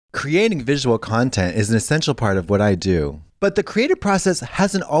Creating visual content is an essential part of what I do. But the creative process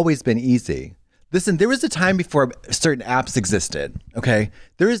hasn't always been easy. Listen, there was a time before certain apps existed, okay?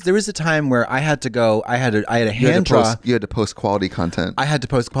 There was a time where I had a hand draw. You had to post quality content. I had to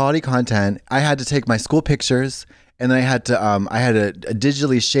post quality content. I had to take my school pictures, and then I had to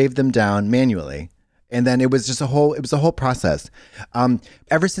digitally shave them down manually. And then it was a whole process.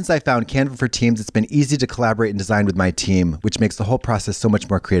 Ever since I found Canva for Teams, it's been easy to collaborate and design with my team, which makes the whole process so much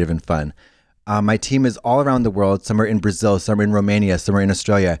more creative and fun. My team is all around the world. Some are in Brazil, some are in Romania, some are in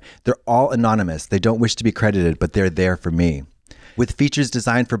Australia. They're all anonymous. They don't wish to be credited, but they're there for me. With features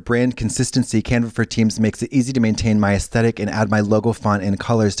designed for brand consistency, Canva for Teams makes it easy to maintain my aesthetic and add my logo font and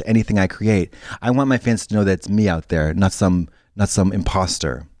colors to anything I create. I want my fans to know that it's me out there, not some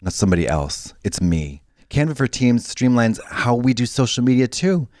imposter, not somebody else. It's me. Canva for Teams streamlines how we do social media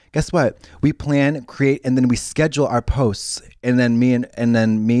too. Guess what? We plan, create, and then we schedule our posts. And then me and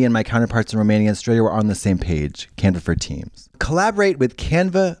my counterparts in Romania and Australia were on the same page. Canva for Teams. Collaborate with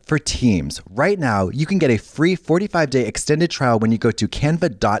Canva for Teams. Right now, you can get a free 45-day extended trial when you go to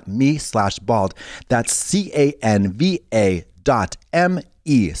canva.me/bald. That's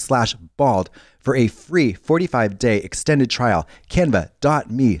canva.me/bald for a free 45-day extended trial.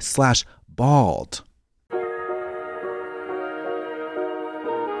 Canva.me/bald.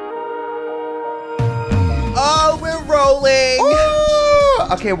 Oh, we're rolling. Oh!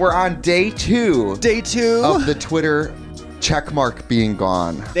 Okay, we're on day 2. Day 2 of the Twitter checkmark being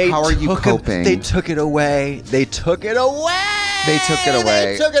gone. How are you coping? They took it away. They took it away. They took it away.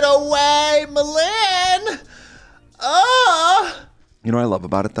 They took it away, Malin. You know what I love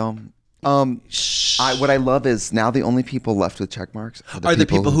about it though? What I love is now the only people left with checkmarks are the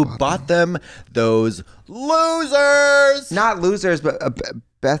people who bought them. Those losers. Not losers, but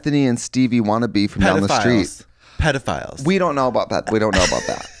Bethany and Stevie Wannabe from down the street. Pedophiles. We don't know about that. We don't know about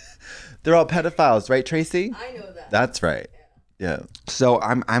that. They're all pedophiles, right, Tracy? I know that. That's right. Yeah. So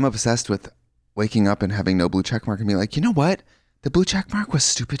I'm obsessed with waking up and having no blue checkmark and being like, you know what? The blue checkmark was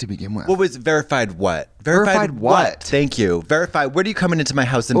stupid to begin with. What was verified what? Verified what? Thank you. Verified. What are you coming into my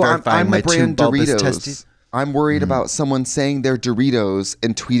house and verifying my two bulbous testes? I'm worried about someone saying they're Doritos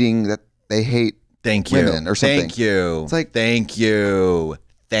and tweeting that they hate women or something. Thank you. It's like, thank you.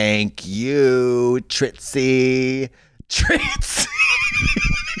 Thank you, Trixie.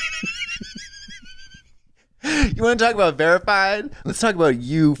 You want to talk about verified? Let's talk about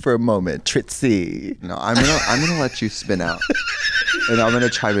you for a moment, Trixie. No, I'm gonna let you spin out, and I'm gonna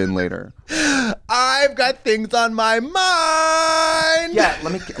chime in later. I've got things on my mind. Yeah,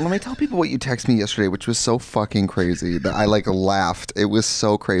 let me tell people what you texted me yesterday, which was so fucking crazy that I laughed. It was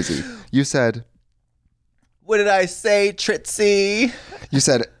so crazy. You said, "What did I say, Trixie?" You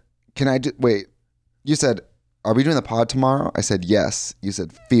said, You said, "Are we doing the pod tomorrow?" I said, "Yes." You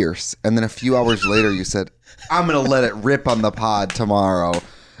said, "Fierce." And then a few hours later, you said, "I'm going to let it rip on the pod tomorrow."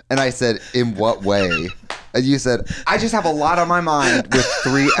 And I said, "In what way?" And you said, "I just have a lot on my mind," with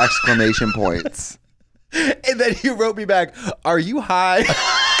 3 exclamation points. And then you wrote me back, "Are you high?"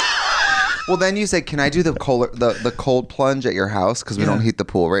 Well, then you said, "Can I do the cold plunge at your house? Because we don't heat the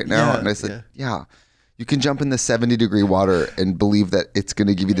pool right now." And I said, yeah. You can jump in the 70-degree water and believe that it's going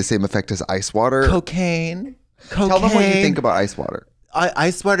to give you the same effect as ice water. Cocaine. Tell them what you think about ice water.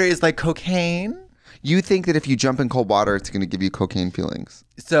 Ice water is like cocaine? You think that if you jump in cold water, it's going to give you cocaine feelings.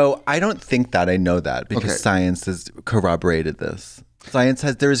 So I don't think that. I know that because science has corroborated this.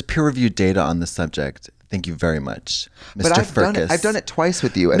 There is peer-reviewed data on the subject. Thank you very much, Mr. But Firkus. I've done it twice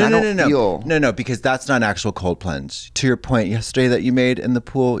with you, and I don't feel... No, because that's not an actual cold plunge. To your point yesterday that you made in the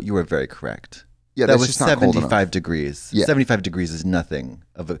pool, you were very correct. Yeah, that was just not cold 75 degrees. Yeah. 75 degrees is nothing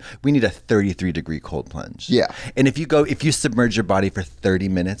we need a 33-degree cold plunge. Yeah. And if you submerge your body for 30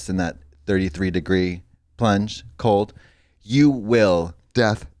 minutes in that 33-degree plunge, cold, you will...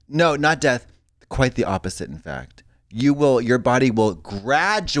 Death. No, not death. Quite the opposite, in fact. Your body will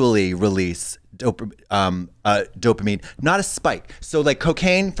gradually release dopamine, not a spike. So like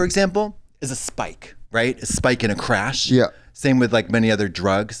cocaine, for example, is a spike, right? A spike in a crash. Yeah. Same with like many other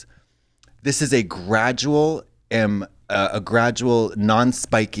drugs. This is a gradual, non-spiky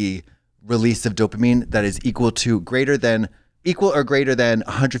release of dopamine that is equal or greater than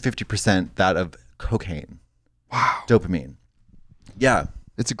 150% that of cocaine. Wow. Dopamine. Yeah.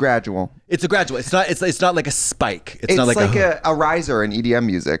 It's a gradual. It's not like a spike. It's not like a riser in EDM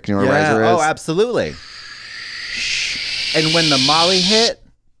music. You know what a riser is? Oh, absolutely. And when the Molly hit,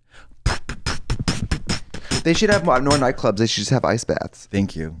 they should have more nightclubs. They should just have ice baths.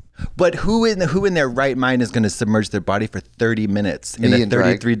 Thank you. But who in their right mind is going to submerge their body for 30 minutes in a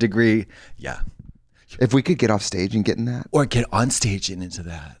 33-degree? Yeah. If we could get off stage and get in that, or get on stage and into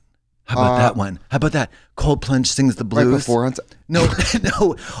that. How about that one? How about that? Cold Plunge sings the blues. Right before No,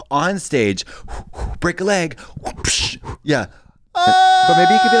 no. On stage, break a leg. Yeah. But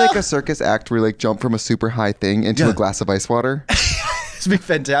maybe it could be like a circus act where you like jump from a super high thing into a glass of ice water. It'd be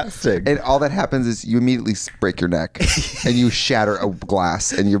fantastic. And all that happens is you immediately break your neck and you shatter a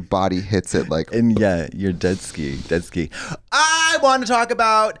glass and your body hits it like. And yeah, you're dead ski. I want to talk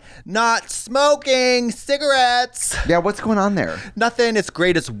about not smoking cigarettes. Yeah, what's going on there? Nothing. It's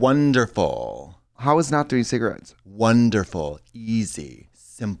great. It's wonderful. How is not doing cigarettes? Wonderful. Easy.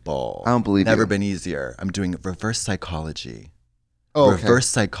 Simple. I don't believe Never you. been easier. I'm doing reverse psychology. Oh, okay. Reverse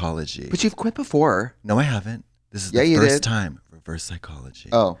psychology. But you've quit before. No, I haven't. This is Yeah, the you first did. time. Reverse psychology.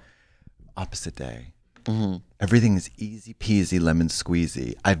 Oh. Opposite day. Mm-hmm. Everything is easy peasy lemon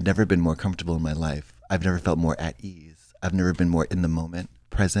squeezy. I've never been more comfortable in my life. I've never felt more at ease. I've never been more in the moment,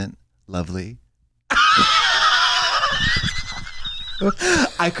 present, lovely.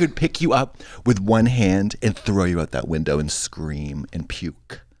 I could pick you up with one hand and throw you out that window and scream and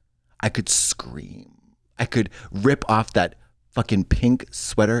puke. I could scream. I could rip off that fucking pink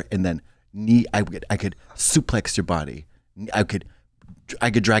sweater and then I could suplex your body. I could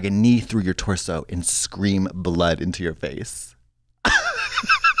drag a knee through your torso and scream blood into your face.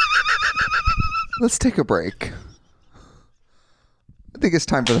 Let's take a break. I think it's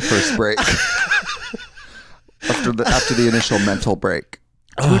time for the first break. after the initial mental break.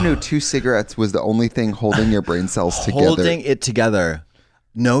 Who knew 2 cigarettes was the only thing holding your brain cells together? Holding it together.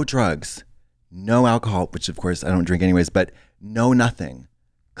 No drugs. No alcohol, which of course I don't drink anyways, but no nothing.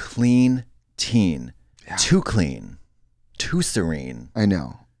 Clean teen. Yeah. Too clean. Too serene. I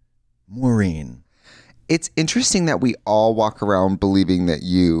know. Maureen. It's interesting that we all walk around believing that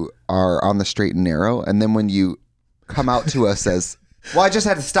you are on the straight and narrow, and then when you come out to us as, well, I just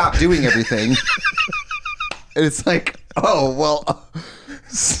had to stop doing everything. It's like, oh, well,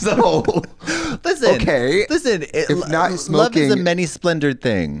 so, listen, okay. Listen, if not smoking, love is a many splendored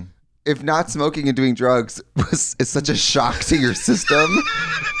thing. If not smoking and doing drugs is such a shock to your system,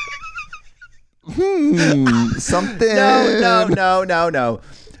 something.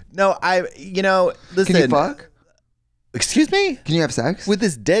 No, listen. Can you fuck? Excuse me? Can you have sex? With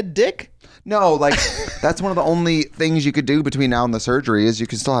this dead dick? No, like, that's one of the only things you could do between now and the surgery is you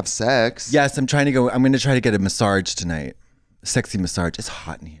can still have sex. Yes, I'm going to try to get a massage tonight. A sexy massage. It's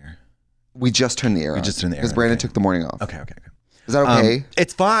hot in here. We just turned the air on. Because Brandon took the morning off. Okay. Is that okay?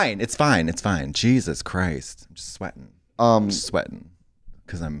 It's fine. Jesus Christ. I'm just sweating.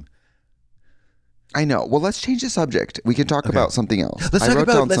 Because I know. Well, let's change the subject. We can talk about something else. Let's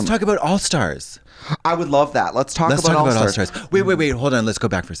talk about All Stars. I would love that. Let's talk about All Stars. Wait. Hold on. Let's go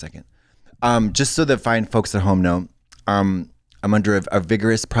back for a second. Just so the fine folks at home know, I'm under a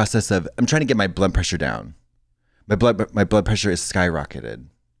vigorous process of. I'm trying to get my blood pressure down. My blood pressure is skyrocketed.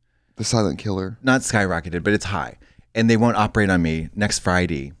 The silent killer. Not skyrocketed, but it's high, and they won't operate on me next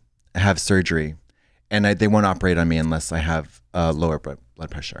Friday. I have surgery, and they won't operate on me unless I have lower blood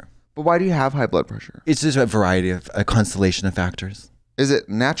pressure. But why do you have high blood pressure? It's just a constellation of factors. Is it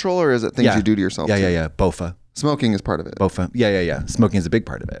natural or is it things you do to yourself? Yeah. BOFA. Smoking is part of it. BOFA. Yeah. Smoking is a big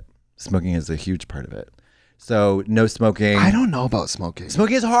part of it. Smoking is a huge part of it. So no smoking. I don't know about smoking.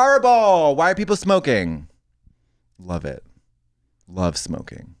 Smoking is horrible. Why are people smoking? Love it. Love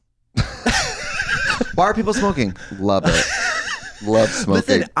smoking. Why are people smoking? Love it. Love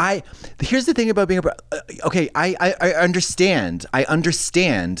smoking. Listen, here's the thing about being okay, I understand. I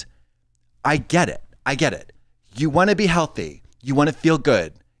get it. You want to be healthy. You want to feel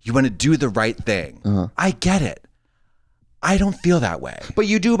good. You want to do the right thing. Uh-huh. I get it. I don't feel that way. But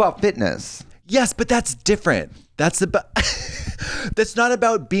you do about fitness. Yes, but that's different. That's about it's not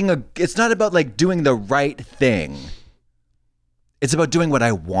about like doing the right thing. It's about doing what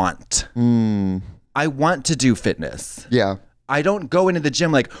I want. I want to do fitness. Yeah. I don't go into the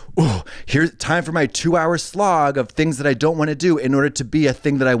gym like, oh, here's time for my 2-hour slog of things that I don't want to do in order to be a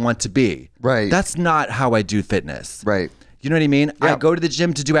thing that I want to be. Right. That's not how I do fitness. Right. You know what I mean? Yeah. I go to the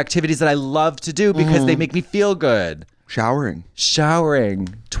gym to do activities that I love to do because they make me feel good. Showering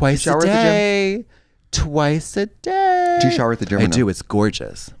twice a day. Twice a day. Do you shower at the gym? I do. It's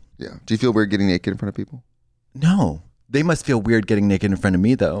gorgeous. Yeah. Do you feel weird getting naked in front of people? No. They must feel weird getting naked in front of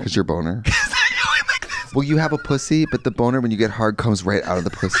me though. Because you're boner. Well, you have a pussy, but the boner when you get hard comes right out of the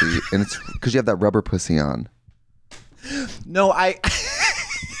pussy, and it's because you have that rubber pussy on. No,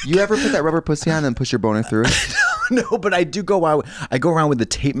 You ever put that rubber pussy on and push your boner through it? No, but I do go out. I go around with the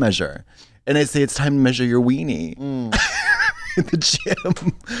tape measure, and I say it's time to measure your weenie in the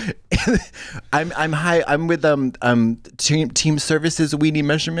gym. And I'm with team services weenie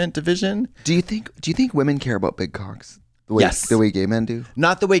measurement division. Do you think women care about big cocks? The way gay men do?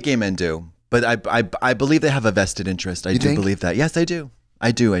 Not the way gay men do, but I believe they have a vested interest. I do believe that. Yes, I do.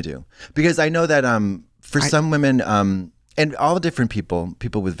 I do. Because I know that for some women and all different people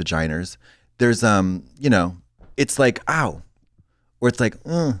with vaginas, there's you know, it's like ow, or it's like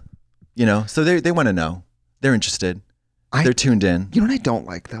you know, so they want to know. They're interested. They're tuned in. You know what I don't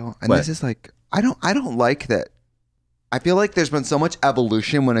like though? And this is like I don't like that. I feel like there's been so much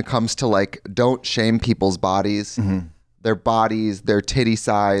evolution when it comes to like don't shame people's bodies, their bodies, their titty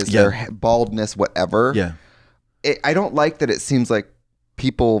size, their baldness, whatever. Yeah. I don't like that it seems like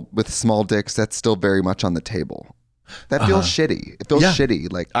people with small dicks, that's still very much on the table. That feels shitty. It feels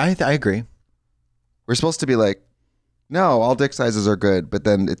shitty. Like I agree. We're supposed to be like, no, all dick sizes are good, but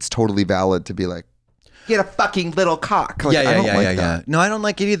then it's totally valid to be like, get a fucking little cock. Like, I don't like that. No, I don't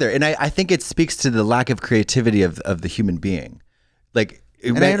like it either. And I think it speaks to the lack of creativity of the human being. Like,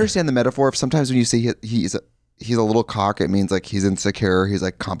 and I understand the metaphor of sometimes when you say he's a little cock, it means like he's insecure, he's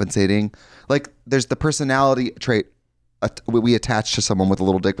like compensating. Like there's the personality trait we attach to someone with a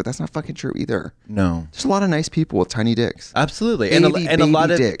little dick, but that's not fucking true either. No. There's a lot of nice people with tiny dicks. Absolutely. And a lot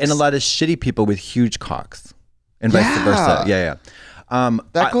of shitty people with huge cocks. And vice versa. Yeah.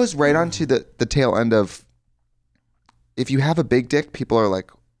 That goes right on to the tail end of, if you have a big dick, people are like,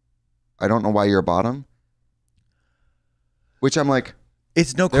 I don't know why you're a bottom. Which I'm like,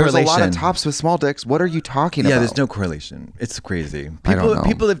 it's no correlation. There's a lot of tops with small dicks. What are you talking about? Yeah, there's no correlation. It's crazy. I don't know.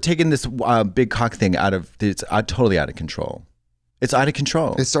 People have taken this big cock thing it's totally out of control. It's out of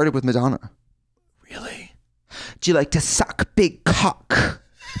control. It started with Madonna. Really? Do you like to suck big cock?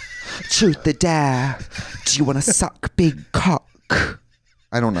 Truth or dare? Do you want to suck big cock?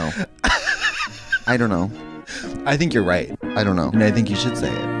 I don't know. I don't know. I think you're right. I don't know. And I think you should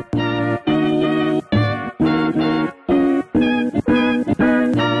say it.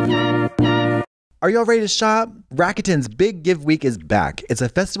 Are y'all ready to shop? Rakuten's Big Give Week is back. It's a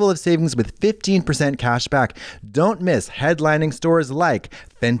festival of savings with 15% cash back. Don't miss headlining stores like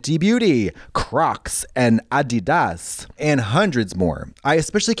Fenty Beauty, Crocs, and Adidas, and hundreds more. I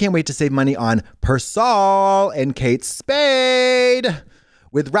especially can't wait to save money on Persol and Kate Spade.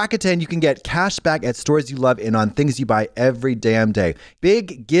 With Rakuten, you can get cash back at stores you love and on things you buy every damn day.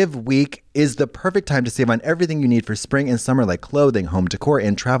 Big Give Week is the perfect time to save on everything you need for spring and summer, like clothing, home decor,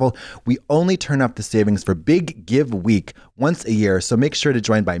 and travel. We only turn up the savings for Big Give Week once a year, so make sure to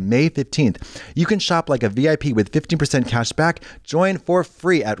join by May 15th. You can shop like a VIP with 15% cash back. Join for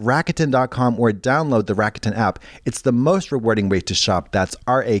free at Rakuten.com or download the Rakuten app. It's the most rewarding way to shop. That's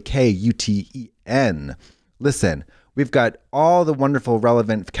Rakuten. Listen, we've got all the wonderful,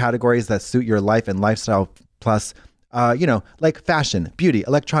 relevant categories that suit your life and lifestyle, plus, like fashion, beauty,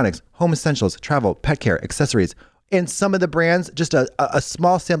 electronics, home essentials, travel, pet care, accessories. And some of the brands, just a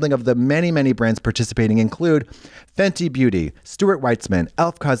small sampling of the many, many brands participating include Fenty Beauty, Stuart Weitzman,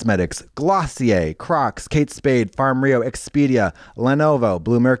 Elf Cosmetics, Glossier, Crocs, Kate Spade, Farm Rio, Expedia, Lenovo,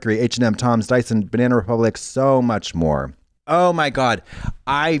 Blue Mercury, H&M, Tom's, Dyson, Banana Republic, so much more. Oh my God.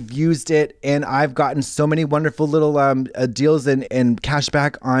 I've used it and I've gotten so many wonderful little deals and cash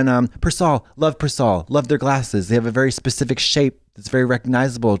back on Persol. Love Persol. Love their glasses. They have a very specific shape that's very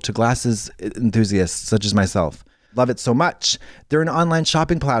recognizable to glasses enthusiasts such as myself. Love it so much. They're an online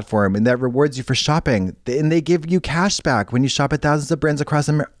shopping platform and that rewards you for shopping. And they give you cash back when you shop at thousands of brands across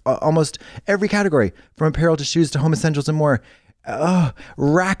almost every category, from apparel to shoes to home essentials and more. Oh,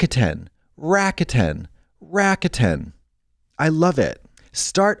 Rakuten. I love it.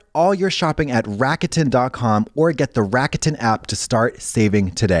 Start all your shopping at Rakuten.com or get the Rakuten app to start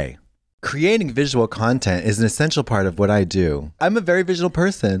saving today. Creating visual content is an essential part of what I do. I'm a very visual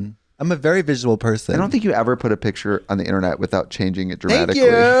person. I don't think you ever put a picture on the internet without changing it dramatically.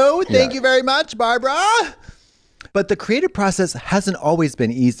 Thank you very much, Barbara. But the creative process hasn't always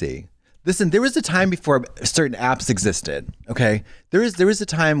been easy. Listen, there was a time before certain apps existed. Okay, there was a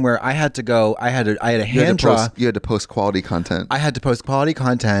time where I had to go. I had a hand draw. You had to post quality content. I had to post quality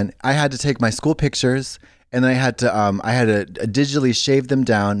content. I had to take my school pictures, and then I had to digitally shave them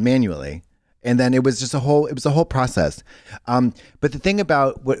down manually. And then it was just a whole process. But the thing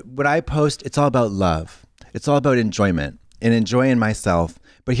about what I post, it's all about love. It's all about enjoyment and enjoying myself.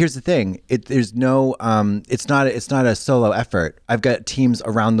 But here's the thing: it's not a solo effort. I've got teams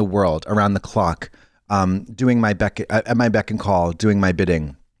around the world, around the clock, doing at my beck and call, doing my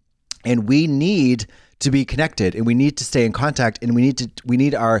bidding, and we need to be connected, and we need to stay in contact, and we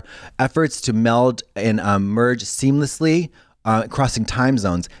need our efforts to meld and merge seamlessly. Crossing time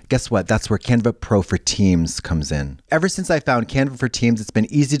zones. Guess what? That's where Canva Pro for Teams comes in. Ever since I found Canva for Teams, it's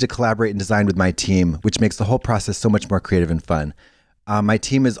been easy to collaborate and design with my team, which makes the whole process so much more creative and fun. My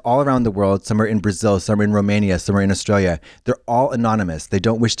team is all around the world. Some are in Brazil, some are in Romania, some are in Australia. They're all anonymous. They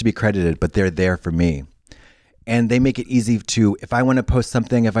don't wish to be credited, but they're there for me. And they make it easy to, if I want to post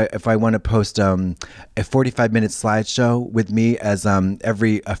something, if I want to post a 45-minute slideshow with me as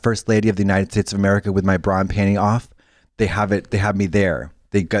every First Lady of the United States of America with my bra and panty off, they have me there.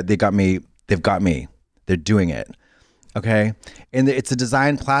 They've got me. They're doing it. Okay. And it's a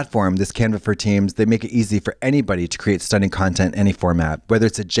design platform, this Canva for Teams. They make it easy for anybody to create stunning content in any format, whether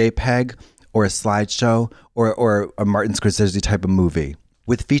it's a JPEG or a slideshow or a Martin Scorsese type of movie.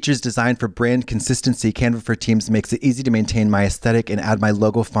 With features designed for brand consistency, Canva for Teams makes it easy to maintain my aesthetic and add my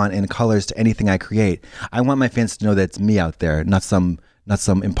logo font and colors to anything I create. I want my fans to know that it's me out there, not some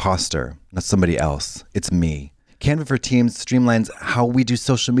imposter, not somebody else. It's me. Canva for Teams streamlines how we do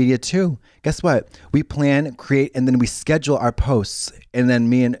social media too. Guess what? We plan, create, and then we schedule our posts. And then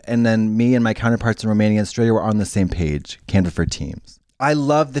me and my counterparts in Romania and Australia were on the same page. Canva for Teams. I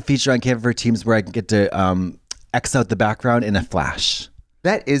love the feature on Canva for Teams where I can get to X out the background in a flash.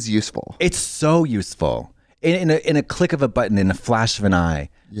 That is useful. It's so useful. In a click of a button, in a flash of an eye,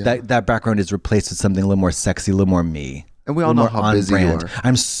 that background is replaced with something a little more sexy, a little more me. And we all know how busy you are.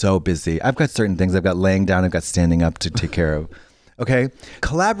 I'm so busy. I've got certain things. I've got laying down. I've got standing up to take care of. Okay?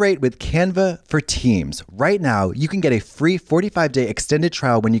 Collaborate with Canva for Teams. Right now, you can get a free 45-day extended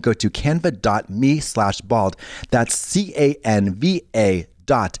trial when you go to canva.me/bald. That's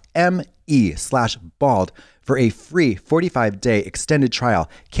canva.me/bald for a free 45-day extended trial.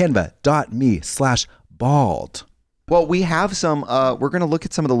 Canva.me/bald. Well, we have some, we're going to look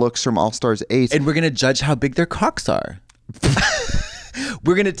at some of the looks from All Stars 8. And we're going to judge how big their cocks are.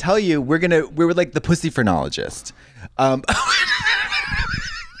 We're going to tell you, we're like the pussy phrenologist.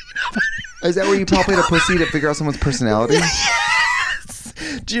 Is that where you palpate a pussy to figure out someone's personality? Yes.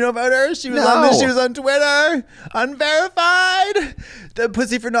 Do you know about her? She was on Twitter, unverified. The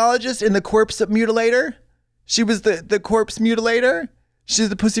pussy phrenologist and the corpse mutilator. She was the corpse mutilator. She's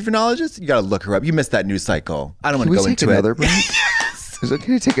the pussy phrenologist. You got to look her up. You missed that news cycle. I don't want to go into another break? Is it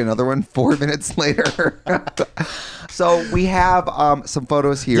okay to take another one 4 minutes later? So we have some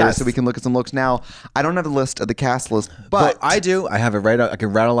photos here, so we can look at some looks. Now, I don't have a list of the cast list, but I do. I have it right out. I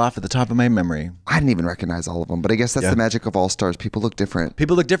can rattle off at the top of my memory. I didn't even recognize all of them, but I guess that's the magic of All Stars. People look different.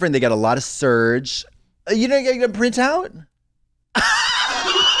 People look different. They got a lot of surge. You know, you're going to print out?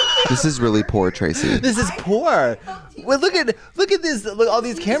 This is really poor, Tracy. This is poor. Well, look at this. Look at all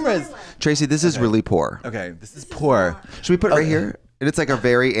these cameras. Tracy, this is really poor. Okay, this is poor. Should we put it right here? And it's like a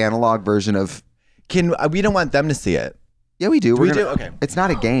very analog version of. We don't want them to see it. Yeah, we do. We do. Okay. It's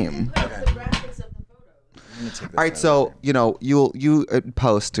not a game. Okay. All right, so you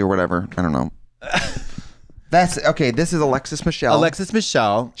post or whatever. I don't know. That's okay. This is Alexis Michelle. Alexis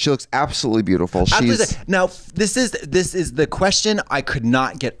Michelle. She looks absolutely beautiful. Now this is the question I could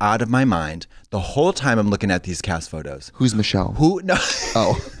not get out of my mind the whole time I'm looking at these cast photos. Who's Michelle?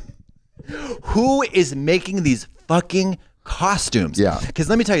 Who is making these fucking costumes? Yeah. Because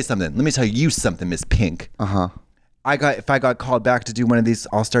let me tell you something. Let me tell you something, Miss Pink. If I got called back to do one of these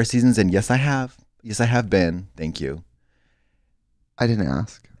All-Star seasons, and yes, I have. Yes, I have been. Thank you. I didn't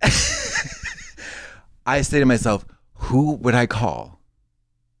ask. I say to myself, who would I call?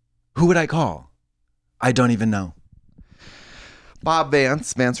 Who would I call? I don't even know. Bob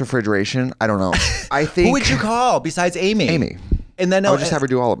Vance Refrigeration. I don't know. I think. Who would you call besides Amy? Amy. And then I'll just have her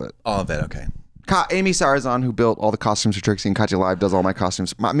do all of it. All of it, okay. Amy Sarazan, who built all the costumes for Trixie and Katya Live, does all my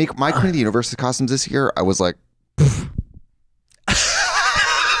costumes. My Queen of the Universe costumes this year, I was like. Because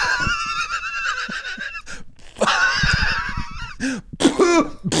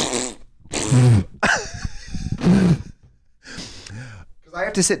I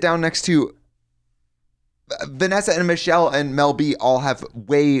have to sit down next to Vanessa and Michelle and Mel B all have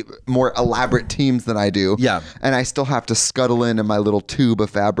way more elaborate teams than I do. Yeah. And I still have to scuttle in my little tube of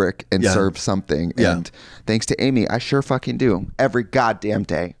fabric and serve something. Yeah. And thanks to Amy, I sure fucking do. Every goddamn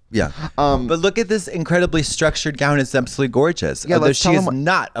day. Yeah. But look at this incredibly structured gown. It's absolutely gorgeous. Yeah, although she is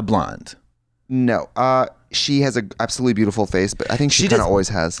not a blonde. No. She has an absolutely beautiful face, but I think she kind of always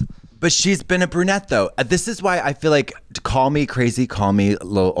has. But she's been a brunette, though. This is why I feel like, call me crazy, call me a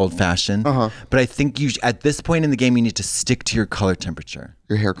little old-fashioned. But I think at this point in the game, you need to stick to your color temperature.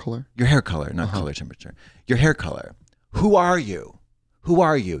 Your hair color? Your hair color, not color temperature. Your hair color. Who are you? Who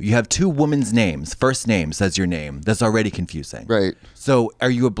are you? You have two women's names. First name says your name. That's already confusing. Right. So are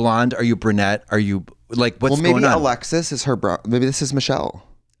you a blonde? Are you brunette? Are you, like, what's going on? Maybe Alexis is her maybe this is Michelle.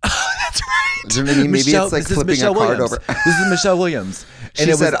 That's right. Maybe it's like flipping a card over. This is Michelle Williams. And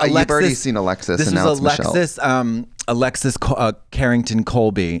she said, you've already seen Alexis, This and now was it's Alexis. Michelle. Alexis Carrington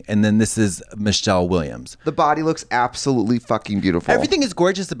Colby, and then this is Michelle Williams. The body looks absolutely fucking beautiful. Everything is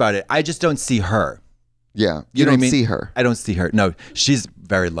gorgeous about it. I just don't see her. Yeah, You know what I don't mean? see her. I don't see her. No, she's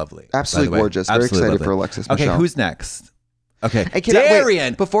very lovely. Absolutely gorgeous. Very excited for Alexis Okay, Michelle. who's next? Okay, Hey,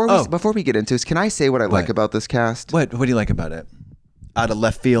 Darian. Before we get into this, can I say what I like about this cast? What do you like about it? Out of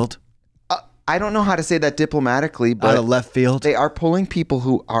left field? I don't know how to say that diplomatically, but Out of left field? they are pulling people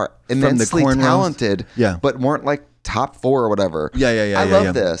who are immensely cornrows? talented, Yeah. but weren't like top 4 or whatever. Yeah. I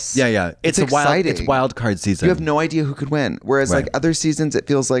love this. Yeah. It's a wild. exciting. It's wild card season. You have no idea who could win. Whereas like other seasons, it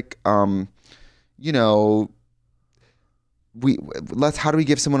feels like, you know, how do we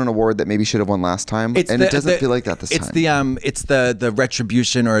give someone an award that maybe should have won last time? It doesn't feel like that this time. It's the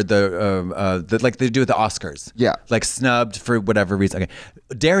retribution or the like they do with the Oscars. Yeah. Like snubbed for whatever reason. Okay.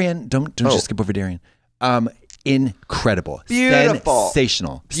 Darian, don't just skip over Darian. Incredible. Beautiful.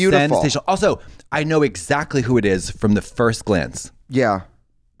 Sensational. Beautiful. Sensational. Also, I know exactly who it is from the first glance. Yeah.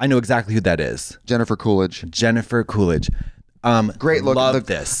 I know exactly who that is. Jennifer Coolidge. Great look. Love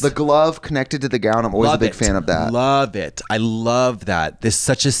this. The glove connected to the gown. I'm always a big fan of that. Love it. I love that. This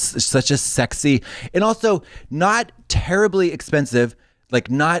such a sexy and also not terribly expensive,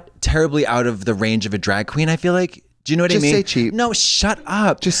 like not terribly out of the range of a drag queen. I feel like. Do you know what I mean? Just say cheap. No, shut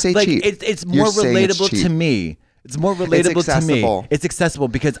up. Just say like, cheap. It's more relatable to me. It's more relatable to me. It's accessible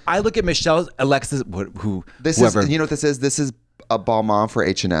because I look at Michelle, Alexis, whoever. You know what this is? This is a balmain for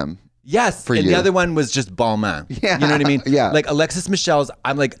H&M. Yes, and the other one was just balmain. Yeah, you know what I mean. Yeah, like Alexis Michelle's.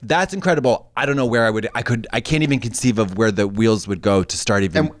 I'm like, that's incredible. I don't know where I can't even conceive of where the wheels would go to start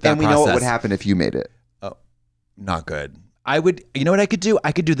even. And we know what would happen if you made it. Oh, not good. I would. You know what I could do?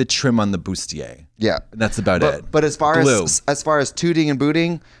 I could do the trim on the bustier. Yeah, that's about it. But as far as tooting and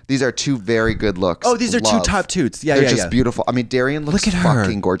booting, these are 2 very good looks. Oh, these are 2 top toots. Yeah, they're just beautiful. I mean, Darian looks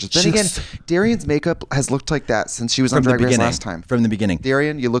fucking gorgeous. Then again, Darian's makeup has looked like that since she was on Drag Race last time. From the beginning,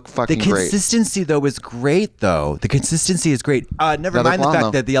 Darian, you look fucking great. The consistency though is great. The consistency is great. Never mind the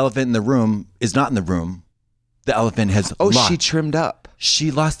fact that the elephant in the room is not in the room. The elephant has. Oh, she trimmed up.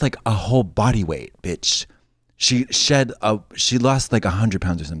 She lost like a whole body weight, bitch. She lost like 100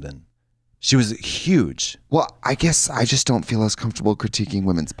 pounds or something. She was huge. Well, I guess I just don't feel as comfortable critiquing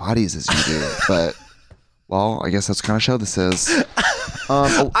women's bodies as you do. But, well, I guess that's the kind of show this is.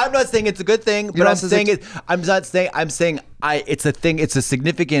 I'm not saying it's a good thing, but I'm saying it's a thing. It's a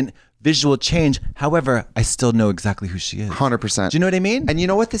significant visual change. However, I still know exactly who she is. 100%. Do you know what I mean? And you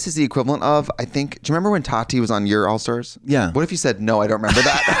know what this is the equivalent of? I think, do you remember when Tati was on your All-Stars? Yeah. What if you said, no, I don't remember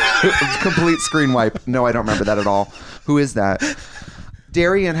that? Complete screen wipe. No, I don't remember that at all. Who is that?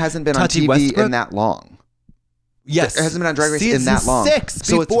 Darian hasn't been Tati on TV Westbrook? in that long. Yes. It hasn't been on Drag Race in that long. 6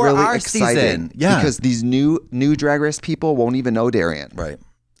 so it's before really our exciting. Season. Yeah. Because these new Drag Race people won't even know Darian. Right.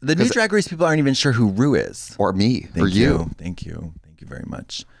 The new Drag Race people aren't even sure who Rue is. Or me. Thank or you. Thank you. Thank you very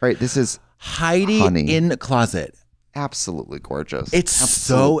much. Right. This is Heidi in the closet. Absolutely gorgeous. It's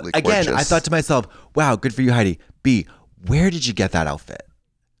Absolutely again, gorgeous. I thought to myself, wow, good for you, Heidi. B, where did you get that outfit?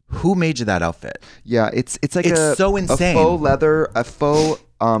 Who made you that outfit? Yeah, it's like so insane. A faux leather, a faux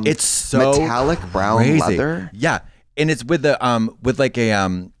it's so metallic brown crazy. leather. Yeah. And it's with the with like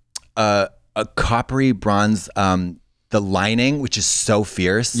a coppery bronze the lining, which is so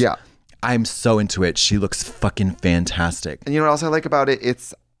fierce. Yeah. I'm so into it. She looks fucking fantastic. And you know what else I like about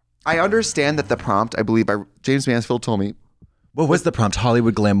it? I understand that the prompt, I believe James Mansfield told me. What was the prompt?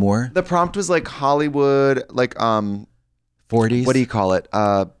 Hollywood glamour? The prompt was like Hollywood, like 40s? What do you call it?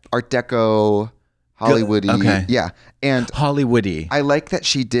 Art Deco, Hollywoody. Okay. Yeah. And Hollywoody. I like that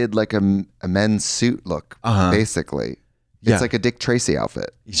she did like a men's suit look, basically. Yeah. It's like a Dick Tracy outfit.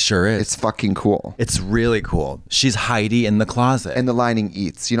 It sure is. It's fucking cool. It's really cool. She's Heidi in the closet. And the lining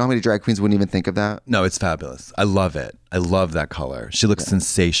eats. You know how many drag queens wouldn't even think of that? No, it's fabulous. I love it. I love that color. She looks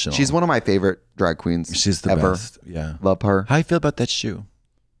sensational. She's one of my favorite drag queens. She's the ever. best. Yeah. Love her. How do you feel about that shoe?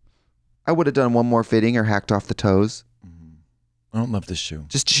 I would have done one more fitting or hacked off the toes. I don't love this shoe.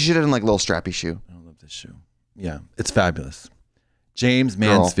 She should have done like a little strappy shoe. I don't love this shoe. Yeah, it's fabulous. James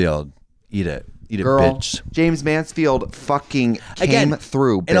Mansfield. Eat it. Eat it, Girl, bitch. James Mansfield fucking came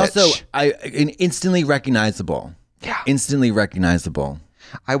through, bitch. And also, instantly recognizable. Yeah. Instantly recognizable.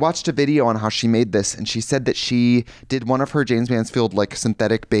 I watched a video on how she made this, and she said that she did one of her James Mansfield like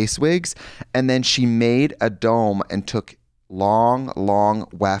synthetic base wigs, and then she made a dome and took long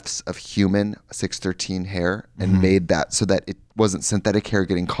wefts of human 613 hair and made that so that it wasn't synthetic hair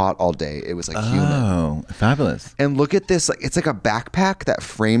getting caught all day. It was like human. Oh, fabulous. And look at this. Like, it's like a backpack that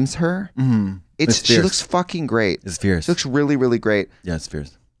frames her. She looks fucking great. It's fierce. She looks really, really great. Yeah, it's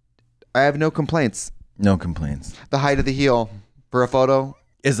fierce. I have no complaints. No complaints. The height of the heel for a photo.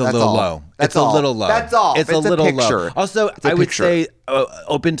 is a That's little all. low. That's It's a all. little low. That's all. It's It's a a little picture. low. Also, It's a I would picture. say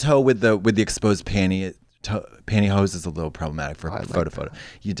open toe with the exposed pantyhose is a little problematic for a photo.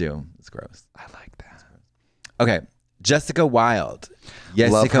 You do. It's gross. I like that. Okay, Jessica Wilde.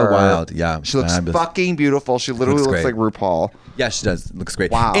 Love Jessica her. Wilde. Yeah, She looks fabulous. fucking beautiful. She literally looks great. like RuPaul. Yeah, she does. Looks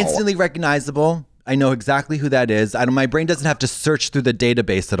great. Wow. Instantly recognizable. I know exactly who that is. My brain doesn't have to search through the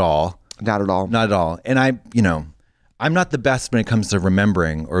database at all. Not at all. Not at all. And I'm not the best when it comes to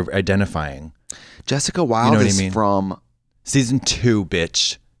remembering or identifying. Jessica Wilde You know what I is mean? from... Season 2,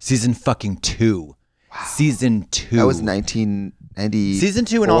 bitch. Season fucking 2. Wow. Season 2. That was 1990. Season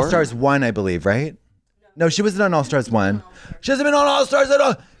 2 and All Stars 1, I believe, right? No, she wasn't on All Stars 1. She hasn't been on All Stars at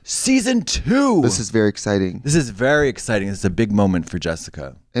all. Season 2. This is very exciting. This is very exciting. This is a big moment for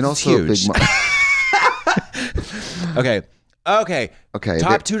Jessica. And It's also huge. a big... Okay. Okay.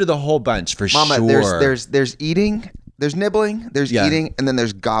 Top 2 to the whole bunch for Mama, sure. there's eating, there's nibbling, there's eating, and then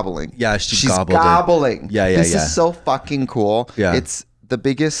there's gobbling. Yeah, she's gobbled it. gobbling. Yeah, This yeah. is so fucking cool. Yeah. It's the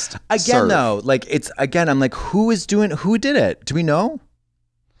biggest Again, serve. though, like I'm like, who did it? Do we know?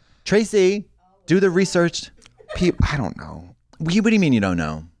 Tracy, do the research. I don't know. What do you mean you don't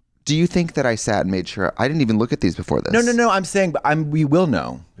know? Do you think that I sat and made sure? I didn't even look at these before this. No. I'm saying, but we will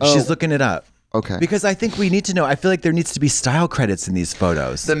know. She's looking it up. Okay. Because I think we need to know. I feel like there needs to be style credits in these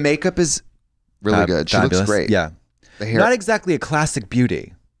photos. The makeup is really good. She Fabulous. looks great. Yeah. The hair. Not exactly a classic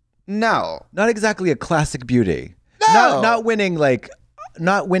beauty. No. Not exactly a classic beauty. No. Not winning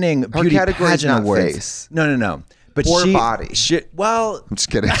beauty category is pageant not awards. face. No. But Or she, body. Well, I'm just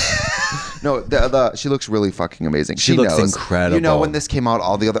kidding. No, she looks really fucking amazing. She looks knows. incredible. You know, when this came out,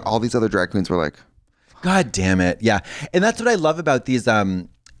 all these other drag queens were like, God damn it. Yeah. And that's what I love about these.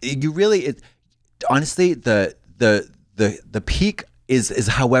 Honestly, the peak is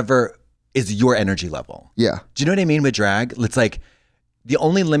however is your energy level. yeah. Do you know what I mean with drag? It's like the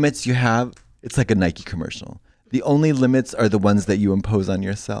only limits you have, it's like a Nike commercial. The only limits are the ones that you impose on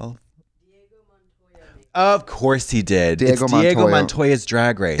yourself. Of course he did. Diego It's Diego Montoya. Montoya's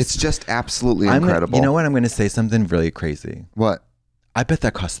Drag Race. It's just absolutely incredible. You know what? I'm going to say something really crazy. What? I bet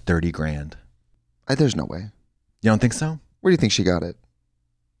that cost $30,000. There's no way. You don't think so? Where do you think she got it?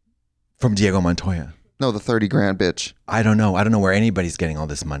 From Diego Montoya. No, the 30 grand bitch. I don't know. I don't know where anybody's getting all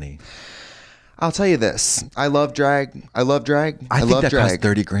this money. I'll tell you this. I love drag. I think love that drag. cost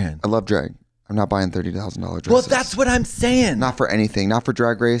 $30,000. I love drag. I'm not buying $30,000 dresses. Well, that's what I'm saying. Not for anything. Not for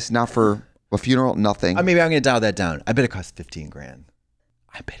Drag Race. Not for a funeral. Nothing. Maybe I'm going to dial that down. I bet it cost $15,000.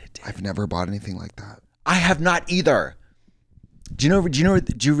 I bet it did. I've never bought anything like that. I have not either. Do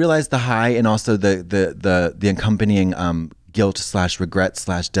you realize the high and also the accompanying guilt / regret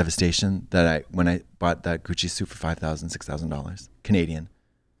 / devastation that when I bought that Gucci suit for $5,000, $6,000 Canadian?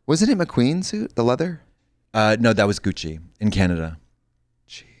 Wasn't it McQueen suit? The leather? No, that was Gucci in Canada.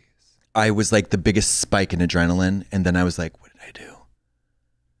 Jeez. I was like the biggest spike in adrenaline, and then I was like, what did I do?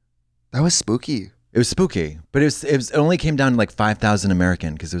 That was spooky. It was spooky, but it only came down to like 5,000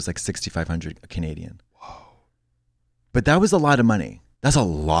 American because it was like 6,500 Canadian. Whoa. But that was a lot of money. That's a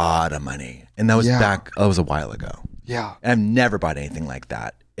lot of money, and that was that was a while ago. Yeah. And I've never bought anything like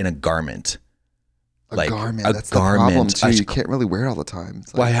that in a garment. A garment. That's the problem too. You can't really wear it all the time.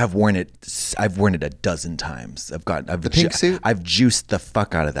 It's Well, like, I have worn it. I've worn it a dozen times. The pink suit? I've juiced the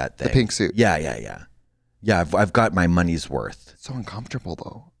fuck out of that thing. The pink suit. Yeah. I've got my money's worth. it's so uncomfortable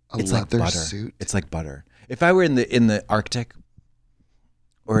though. It's leather like butter. suit. It's like butter. If I were in the Arctic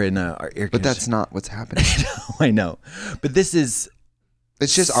or in a air But that's not what's happening. I know. But this is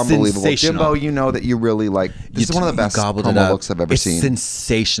It's just unbelievable. sensational. Jimbo, you know that you really like. This is one of the best gobbled it promo up. looks I've ever It's seen.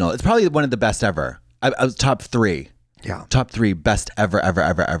 sensational. It's probably one of the best ever. I was top 3. Yeah. Top 3 best ever.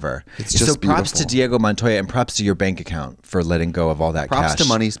 It's just so props to beautiful. Diego Montoya and props to your bank account for letting go of all that Props cash. to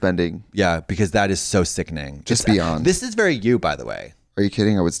money spending. Yeah, because that is so sickening. Just beyond. This is very you, by the way. Are you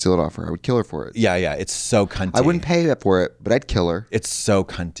kidding? I would steal it off her. I would kill her for it. Yeah, it's so cunty. I wouldn't pay for it, but I'd kill her. It's so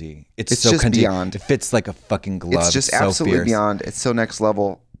cunty. It's It's so just cunty. beyond. It fits like a fucking glove. It's just so absolutely fierce. beyond. It's so next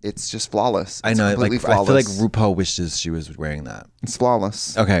level. It's just flawless. I It's know. completely Like I feel like flawless. RuPaul wishes she was wearing that. It's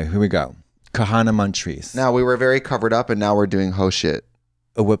flawless. Okay, here we go. Kahana Montrese. Now we were very covered up, and now we're doing ho shit.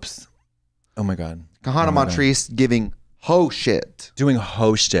 Oh, whoops. Oh my God. Kahana Oh my God. Montrese giving ho shit. Doing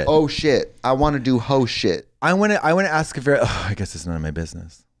ho shit. Oh shit! I want to do ho shit. I want to ask a very. Oh, I guess it's none of my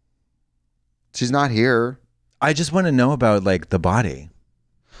business. She's not here. I just want to know about like the body.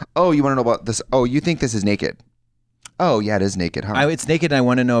 Oh, you want to know about this? Oh, you think this is naked? Oh, yeah, it is naked, huh? It's naked. And I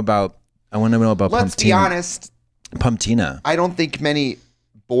want to know about. Let's be Pumptina. honest. Pumptina. I don't think many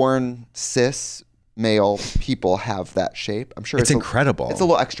born cis male people have that shape. I'm sure It's incredible. It's a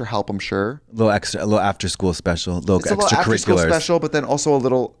little extra help, I'm sure. A little after school special, It's a little after school special, but then also a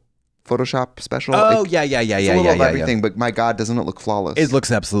little Photoshop special. Oh, like, yeah. It's a little of everything, but my God, doesn't it look flawless? It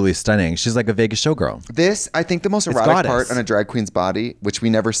looks absolutely stunning. She's like a Vegas showgirl. This, I think the most erotic part on a drag queen's body, which we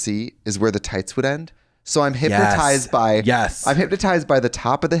never see, is where the tights would end. So I'm hypnotized by the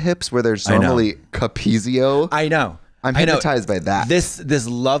top of the hips where there's normally capizio. I know. I'm hypnotized by that. This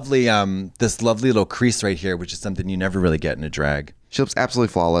lovely little crease right here, which is something you never really get in a drag. She looks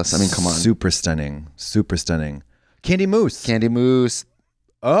absolutely flawless. I mean, come on. Super stunning. Super stunning. Candy Mousse. Candy Mousse.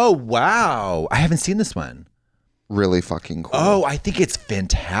 Oh, wow. I haven't seen this one. Really fucking cool. Oh, I think it's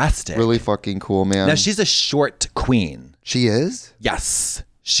fantastic. Really fucking cool, man. Now, she's a short queen. She is? Yes.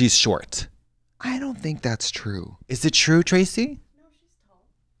 She's short. I don't think that's true. Is it true, Tracy? No, she's tall.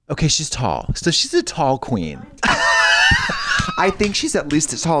 Okay, she's tall. So she's a tall queen. I think she's at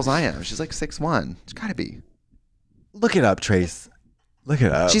least as tall as I am. She's like 6'1". She's got to be. Look it up, Trace. Look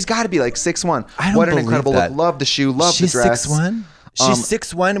it up. She's got to be like 6'1". I don't What an believe incredible that. look. Love the shoe. Love the dress. She's 6'1"? She's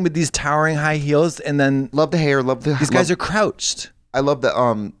 6'1" with these towering high heels, and then Love the hair. Love the. these guys are crouched. I love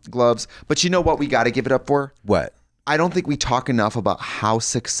the gloves. But you know what we got to give it up for? What? I don't think we talk enough about how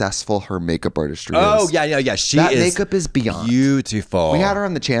successful her makeup artistry is. Oh, yeah. That makeup is beyond. Beautiful. We had her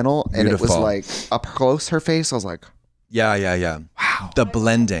on the channel, and it was Beautiful. like up close, her face. I was like, Yeah. Wow. The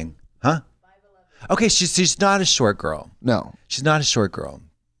blending. Huh? Okay, she's not a short girl. no. She's not a short girl.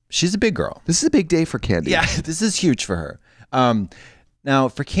 She's a big girl. This is a big day for Candy. Yeah, this is huge for her. Now,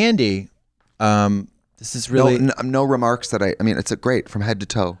 for Candy, this is really... No remarks that I mean, it's a great from head to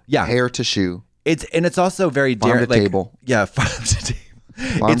toe. Yeah. Hair to shoe. It's also very Farm to like, table. Yeah, farm to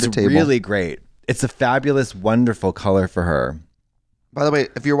table. Farm It's to table. really great. It's a fabulous, wonderful color for her. By the way,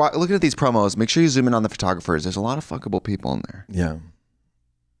 if you're looking at these promos, make sure you zoom in on the photographers. There's a lot of fuckable people in there. Yeah.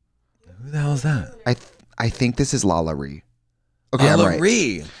 Who the hell is that? I think this is Lala Ree. Okay, I'm right.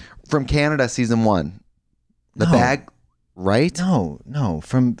 Ree. From Canada, season 1. The No. bag, right? No.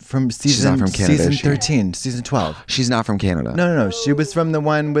 From She's not season from Canada, season is she? 13, season 12. She's not from Canada. No. She was from the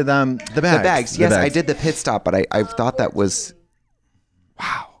one with the bags. The bags. Yes, I bags. did the pit stop, but I thought that was...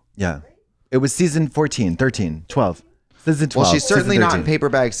 Wow. Yeah. It was season 14, 13, 12. Season 12. Well, she's certainly season not in 13. paper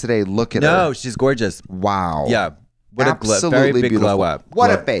bags today. Look at her. No, she's gorgeous. Wow. Yeah. What Absolutely a very big beautiful. glow up. What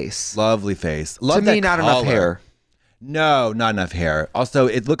a face. Lovely face. Love To me, that not enough color. hair. No, not enough hair. Also,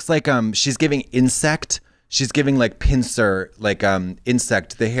 it looks like she's giving insect. She's giving like pincer, like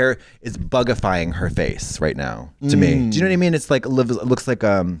insect. The hair is bugifying her face right now to me. Do you know what I mean? It's like it looks like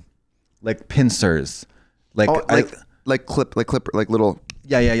pincers, like Oh, like clipper, like little...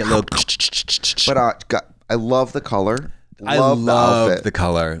 yeah. Little. But I love the color. I love the outfit. the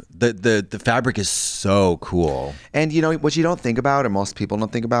color. The fabric is so cool. And you know what you don't think about, and most people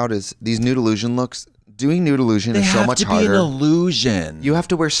don't think about, is these nude illusion looks. Doing nude illusion is so much They have to harder. be an illusion. You have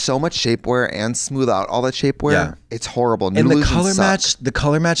to wear so much shapewear and smooth out all that shapewear. Yeah. It's horrible. Nude And the illusions color suck. the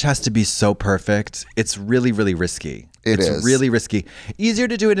color match has to be so perfect. It's really, really risky. It's It's really risky. Easier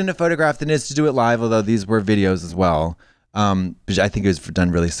to do it in a photograph than it is to do it live, although these were videos as well. But I think it was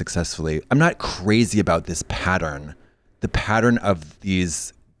done really successfully. I'm not crazy about this pattern. The pattern of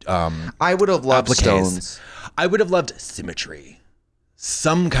these I would have loved appliques. stones. I would have loved symmetry.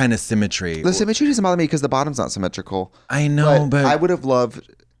 Some kind of symmetry. The symmetry doesn't bother me because the bottom's not symmetrical. I know, but I would have loved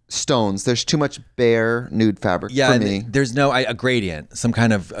stones. There's too much bare nude fabric yeah, for me. there's no a gradient, some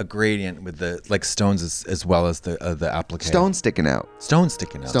kind of a gradient with the like stones as well as the applique. Stones sticking out. Stones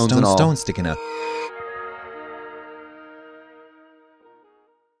sticking out. Stones and all. Stones sticking out.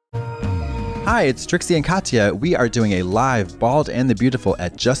 Hi, it's Trixie and Katya. We are doing a live Bald and the Beautiful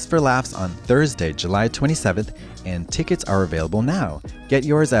at Just for Laughs on Thursday, July 27th, and tickets are available now. Get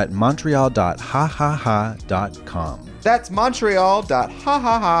yours at montreal.hahaha.com. That's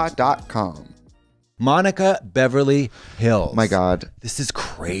montreal.hahaha.com. Monica Beverly Hills. My God. This is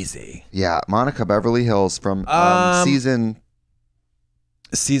crazy. Yeah, Monica Beverly Hills from season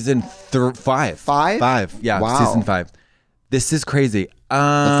 5. 5? 5, yeah, Wow. season 5. This is crazy.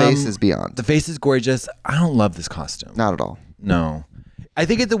 The face is beyond. The face is gorgeous. I don't love this costume. Not at all. No. I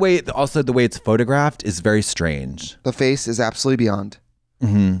think the way it's photographed is very strange. The face is absolutely beyond.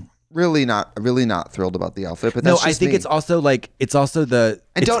 Mm-hmm. Really not thrilled about the outfit. But No, that's I just think me. it's also the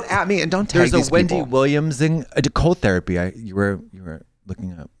And don't at me and don't tag there's these a Wendy people. Williams thing, a cold therapy. You were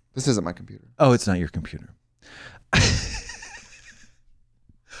looking up. This isn't my computer. Oh, it's not your computer.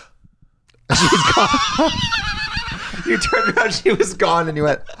 She's gone. You turned around, she was gone, and you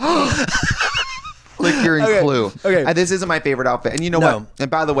went, Flickering Clue. Okay. And this isn't my favorite outfit. And you know No. what?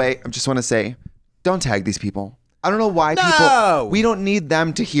 And by the way, I just want to say, don't tag these people. I don't know why people. We don't need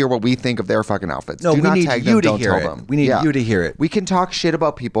them to hear what we think of their fucking outfits. No, Do we not need tag you them, to don't hear tell it. them. We need you to hear it. We can talk shit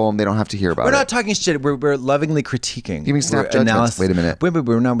about people and they don't have to hear about it. We're not talking shit. We're lovingly critiquing. Giving snap judgments. Wait a minute. Wait,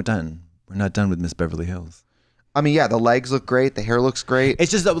 we're not done. We're not done with Miss Beverly Hills. I mean, yeah, the legs look great. The hair looks great.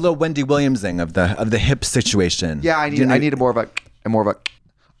 It's just a little Wendy Williamsing of the hip situation. Yeah, I need more of a.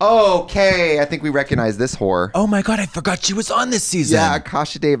 Okay, I think we recognize this whore. Oh my God, I forgot she was on this season. Yeah,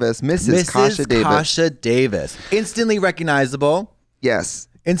 Kasha Davis, Mrs. Kasha Davis. Kasha Davis, instantly recognizable. Yes.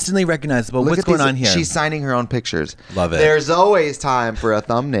 Instantly recognizable. Look What's going on here? She's signing her own pictures. Love it. There's always time for a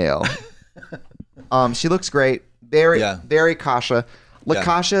thumbnail. She looks great. Very Kasha.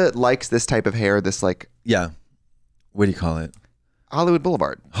 Kasha likes this type of hair. This like. Yeah. What do you call it? Hollywood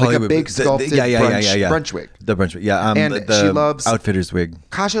Boulevard. Like a big sculpted brunch wig. The brunch wig. Yeah. And she loves outfitter's wig.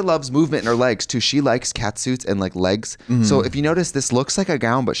 Kasha loves movement in her legs too. She likes cat suits and like legs. Mm-hmm. So if you notice, this looks like a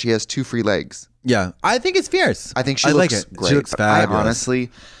gown, but she has 2 free legs. Yeah. I think it's fierce. I think she looks like it. great. She looks fabulous. I honestly,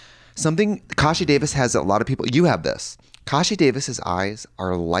 Kasha Davis has a lot of people. You have this. Kasha Davis's eyes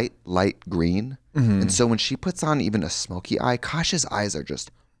are light green. Mm-hmm. And so when she puts on even a smoky eye, Kasha's eyes are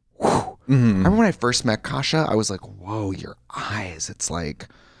just whew. Mm-hmm. I remember when I first met Kasha, I was like, whoa, your eyes. It's like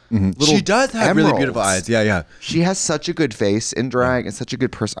she does have really beautiful eyes. Yeah, yeah. She has such a good face in drag and such a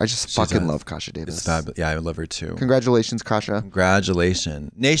good person. I just fucking love Kasha Davis. It's fabulous. Yeah, I love her too. Congratulations, Kasha.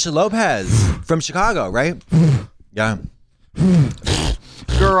 Congratulations. Naysha Lopez from Chicago, right? Yeah.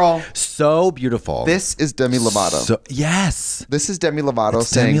 Girl. So beautiful. This is Demi Lovato. Yes. This is Demi Lovato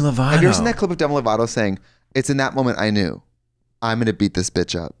saying. Demi Lovato. Have you ever seen that clip of Demi Lovato saying, it's in that moment I knew I'm going to beat this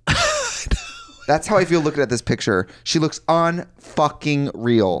bitch up. That's how I feel looking at this picture. She looks unfucking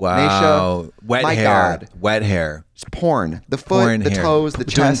real. Wow. Naysha, wet my hair. God. Wet hair. It's porn. The foot, porn the hair. toes, the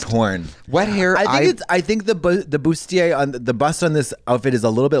chest. Porn. Wet hair. I think the bustier on the bust on this outfit is a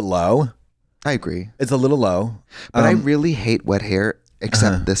little bit low. I agree. It's a little low. But I really hate wet hair,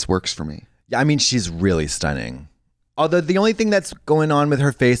 except this works for me. Yeah, I mean, she's really stunning. Although the only thing that's going on with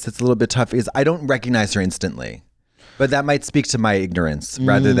her face that's a little bit tough is I don't recognize her instantly. But that might speak to my ignorance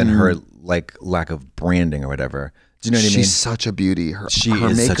rather than her like lack of branding or whatever. Do you know what I mean? She's such a beauty. Her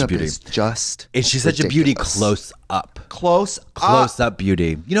makeup such a beauty. Is just and she's such a beauty close up. Close up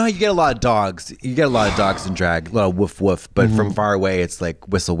beauty. You know how you get a lot of dogs? You get a lot of dogs in drag, a lot of woof woof, but from far away it's like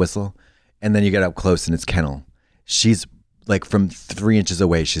whistle whistle. And then you get up close and it's kennel. She's like from 3 inches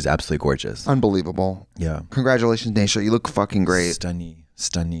away, she's absolutely gorgeous. Unbelievable. Yeah. Congratulations, Naysha. You look fucking great. Stunning.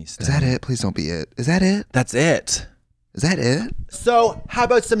 Is that it? Please don't be it. Is that it? That's it. Is that it? So, how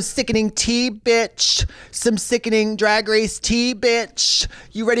about some sickening tea, bitch? Some sickening Drag Race tea, bitch?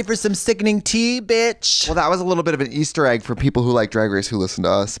 You ready for some sickening tea, bitch? Well, that was a little bit of an Easter egg for people who like Drag Race who listen to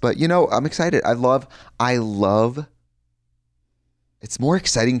us. But, you know, I'm excited. I love. It's more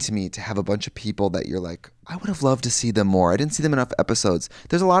exciting to me to have a bunch of people that you're like, I would have loved to see them more. I didn't see them enough episodes.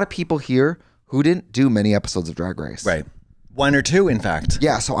 There's a lot of people here who didn't do many episodes of Drag Race. Right. 1 or 2, in fact.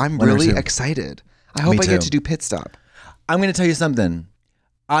 Yeah, so I'm really excited. I hope I get to do Pit Stop. I'm going to tell you something.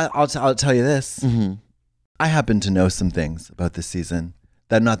 I'll tell you this. Mm-hmm. I happen to know some things about this season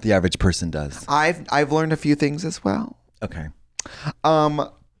that not the average person does. I've learned a few things as well. Okay.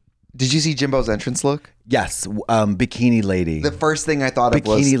 Did you see Jimbo's entrance look? Yes. Bikini lady. The first thing I thought of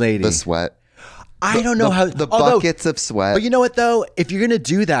was the sweat. I don't know how the buckets of sweat. But you know what though? If you're gonna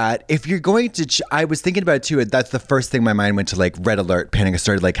do that, if you're going to, I was thinking about it too. That's the first thing my mind went to, like red alert, panic. I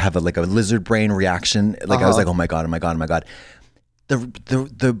started like have a lizard brain reaction. Like I was like, oh my god, oh my god, oh my god.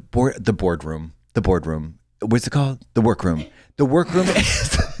 The boardroom. What's it called? The workroom. The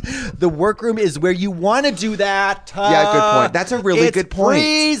workroom is where you want to do that. Yeah, good point. That's a really good point.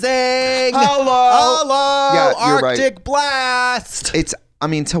 Freezing. Hello. Yeah, you're Arctic right. blast.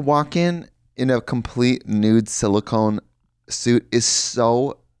 To walk in a complete nude silicone suit is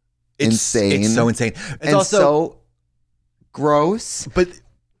so insane. It's so insane. It's also so gross,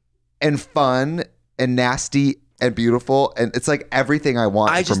 and fun and nasty and beautiful, and it's like everything I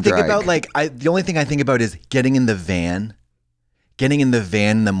want. I just think about the only thing I think about is getting in the van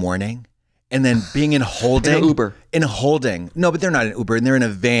in the morning, and then being in holding in an Uber. In holding, no, but they're not in Uber, and they're in a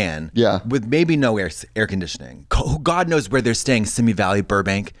van. Yeah, with maybe no air conditioning. God knows where they're staying, Simi Valley,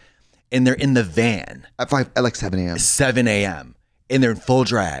 Burbank. And they're in the van at like 7 a.m. 7 a.m. And they're in full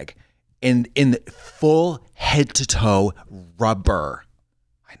drag, in the full head to toe rubber.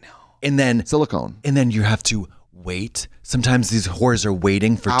 I know. And then silicone. And then you have to wait. Sometimes these whores are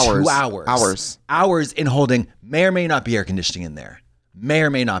waiting for 2 hours. Hours in holding. May or may not be air conditioning in there. May or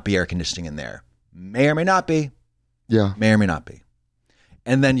may not be. May or may not be. Yeah. May or may not be.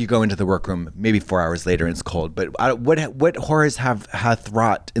 And then you go into the workroom maybe 4 hours later and it's cold. But what horrors hath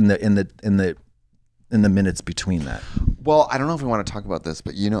wrought in the in the minutes between that? Well, I don't know if we want to talk about this,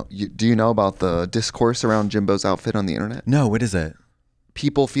 but do you know about the discourse around Jimbo's outfit on the internet? No, what is it?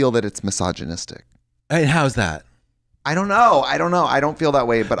 People feel that it's misogynistic. And how's that? I don't know. I don't feel that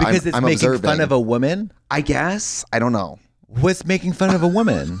way, but because it's I'm making observing. fun of a woman? I guess. I don't know. What's making fun of a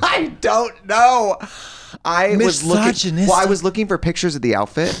woman? I don't know. I Misogynistic. was looking for pictures of the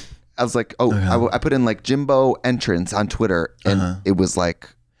outfit. I was like, I put in like Jimbo entrance on Twitter, and it was like,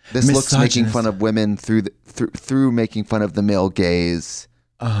 this looks making fun of women through making fun of the male gaze.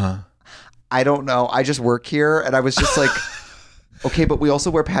 I don't know. I just work here, and I was just like, okay, but we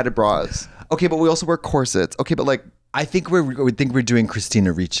also wear padded bras. Okay, but we also wear corsets. Okay, but like, I think we're doing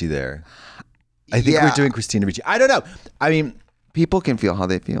Christina Ricci there. I think we're doing Christina Ricci. I don't know. I mean, people can feel how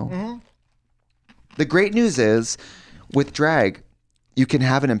they feel. Mm-hmm. The great news is, with drag, you can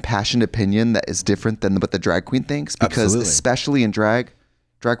have an impassioned opinion that is different than what the drag queen thinks, because especially in drag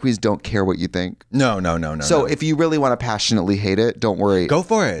queens don't care what you think. No. So if you really want to passionately hate it, don't worry. Go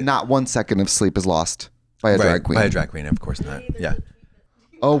for it. Not 1 second of sleep is lost by a drag queen. By a drag queen, of course not. Yeah.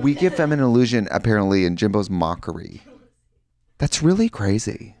 Oh, we give feminine illusion apparently in Jimbo's mockery. That's really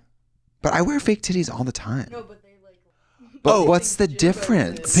crazy. But I wear fake titties all the time. No, but they like. But what's the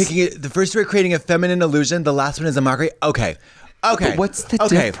difference? Picking it. The first we're creating a feminine illusion. The last one is a mockery. Okay. But what's the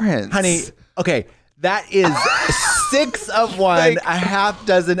difference, honey? Okay, that is 6 of one, a half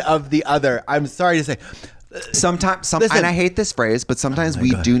dozen of the other. I'm sorry to say. Sometimes, and I hate this phrase, but sometimes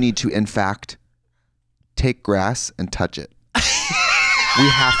we do need to, in fact, take grass and touch it. We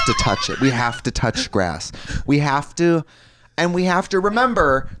have to touch it. We have to touch grass. We have to. And we have to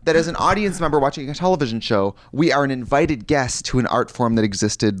remember that as an audience member watching a television show, we are an invited guest to an art form that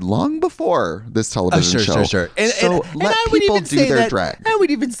existed long before this television show. Sure. So let people do their drag. I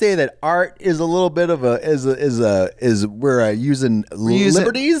would even say that art is a little bit of we're using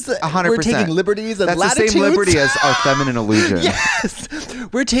liberties. 100%. We're taking liberties and latitudes. That's the same liberty as our feminine illusion. Yes,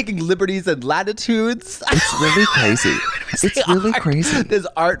 we're taking liberties and latitudes. It's really crazy. It's really crazy. This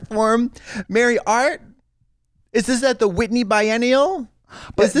art form, Mary, art. Is this at the Whitney Biennial?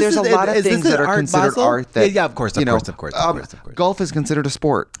 But there's a lot of things that are considered art. That, of course. Golf is considered a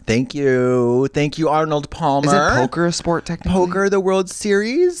sport. Thank you, Arnold Palmer. Isn't poker a sport technically? Poker, the World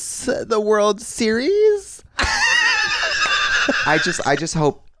Series. I just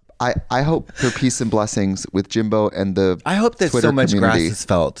hope. I hope for peace and blessings with Jimbo and the. I hope that Twitter so much community. grass is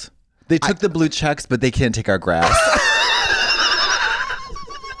felt. They took the blue checks, but they can't take our grass.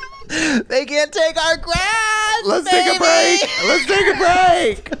 They can't take our grass. Let's take a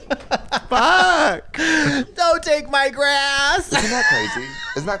break. Fuck. Don't take my grass. Isn't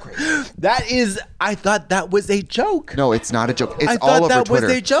that crazy? That is, I thought that was a joke. No, it's not a joke. It's I all thought over that Twitter.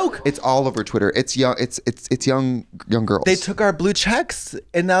 was a joke. It's all over Twitter. It's young. It's young girls. They took our blue checks,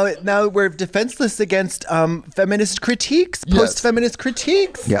 and now we're defenseless against feminist critiques, post-feminist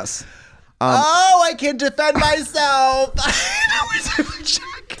critiques. Yes. I can defend myself.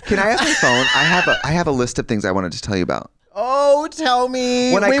 Can I have my phone? I have a list of things I wanted to tell you about. Oh, tell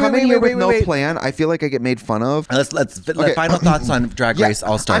me. When I come in here with no plan, I feel like I get made fun of. Let's final thoughts on Drag Race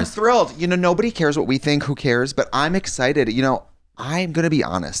All Stars. I'm thrilled. Nobody cares what we think. Who cares? But I'm excited. I'm going to be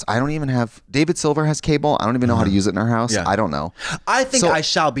honest. I don't even have... David Silver has cable. I don't even know how to use it in our house. Yeah. I don't know. I think I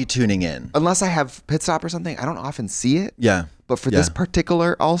shall be tuning in. Unless I have Pit Stop or something. I don't often see it. Yeah. But for this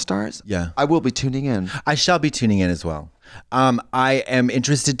particular All Stars, I will be tuning in. I shall be tuning in as well. I am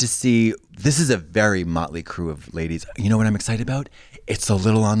interested to see... This is a very motley crew of ladies. You know what I'm excited about? It's a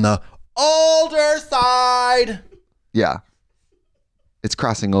little on the older side. Yeah. It's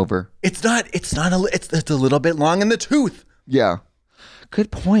crossing over. It's a little bit long in the tooth. Yeah.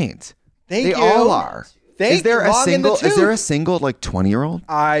 Good point. They you. All are. Is there a single 20-year-old?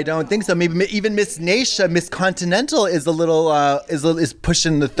 I don't think so. Maybe even Miss Nasha, Miss Continental is a little is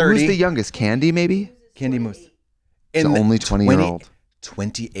pushing the 30. Who's the youngest? Candy, maybe? Candy Moose. The only 20-year-old.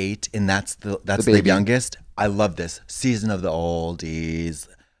 28, and that's the youngest. I love this season of the oldies.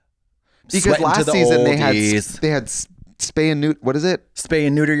 Because last season they had spay and neuter. What is it? Spay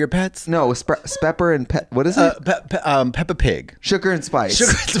and neuter your pets? No, Spepper and Pet. What is it? Peppa Pig. Sugar and Spice.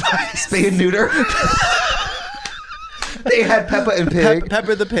 Spay and neuter. They had Peppa and Pig.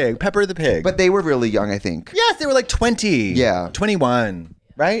 Pepper the pig. But they were really young, I think. Yes, they were like 20. Yeah. 21.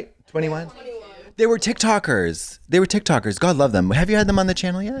 Right? 21. They were TikTokers. God love them. Have you had them on the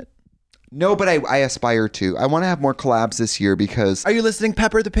channel yet? No, but I aspire to. I want to have more collabs this year because... Are you listening,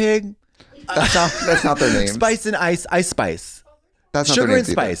 Pepper the Pig? That's not their name. Spice and Ice Spice. That's not Sugar their and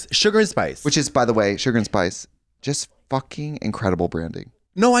Spice. Either. Sugar and Spice. Which is, by the way, Sugar and Spice, just fucking incredible branding.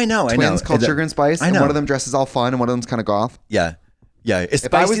 No, I know. Twins called Sugar and Spice. I know. And one of them dresses all fun and one of them's kind of goth. Yeah. Yeah. Is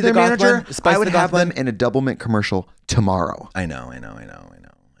If I was Spicy their the goth manager, one? Is Spicy I would the goth have them one? in a double mint commercial tomorrow. I know.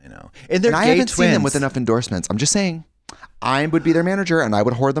 And they're And I gay haven't twins. seen them with enough endorsements. I'm just saying, I would be their manager and I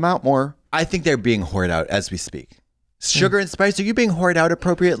would whore them out more. I think they're being whored out as we speak. Sugar and Spice, are you being whored out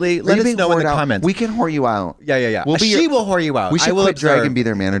appropriately? Let us know in the comments. We can whore you out. Yeah. We'll be She will whore you out. We should I will quit observe. drag and be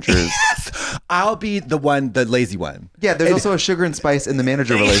their managers. I'll be the lazy one. Yeah, there's also a Sugar and Spice in the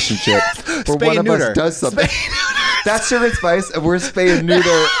manager relationship where Spay one and of neuter. us does something. That's Sugar and Spice and we're Spay and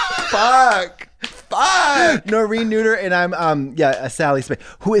neuter. Fuck. Noreen Neuter and I'm Sally Spay.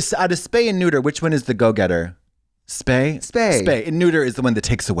 Who is out of Spay and Neuter? Which one is the go-getter? Spay? Spay. And Neuter is the one that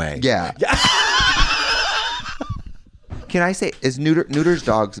takes away. Yeah. Can I say, is Neuter's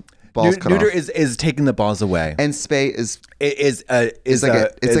dog's balls cut Neuter off? is taking the balls away. And Spay is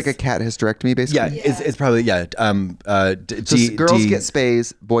like a cat hysterectomy, basically. Yeah, it's probably So girls get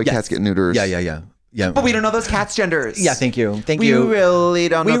Spays, cats get neuters. Yeah. But we don't know those cats' genders. Yeah, thank you. We really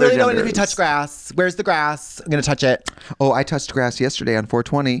don't know their really don't genders. need to touch grass. Where's the grass? I'm going to touch it. Oh, I touched grass yesterday on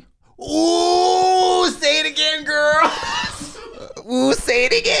 420. Ooh, say it again, girl. Ooh, say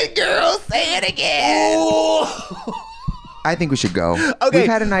it again, girl. Say it again. Ooh. I think we should go. Okay. We've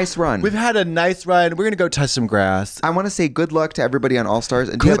had a nice run. We're going to go touch some grass. I want to say good luck to everybody on All Stars.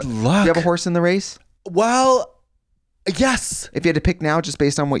 And Good do you luck. have a horse in the race? Well, yes. If you had to pick now, just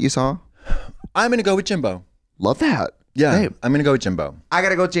based on what you saw? I'm going to go with Jimbo. Love that. Yeah, Hey, I'm going to go with Jimbo. I got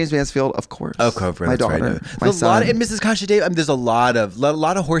to go with James Mansfield, of course. Oh, Cobra, My that's daughter. right. My There's a lot son. of, and Mrs. Kasha Dave. There's a lot of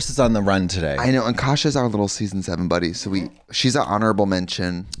horses on the run today. I know, and Kasha's our little season 7 buddy, so she's an honorable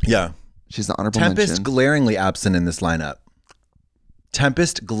mention. Yeah. She's an honorable Tempest mention. glaringly absent in this lineup. I'm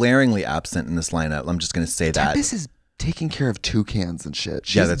just going to say that. Tempest is taking care of toucans and shit.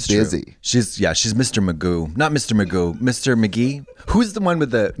 She's That's busy. true. She's Mr. Magoo. Not Mr. Magoo. Mr. McGee. Who's the one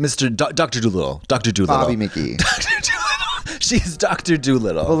with the Dr. Doolittle? Dr. Doolittle. Bobby McGee. Dr. Doolittle. She's Dr.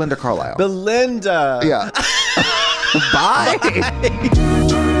 Doolittle. Belinda Carlisle. Belinda. Yeah. Bye.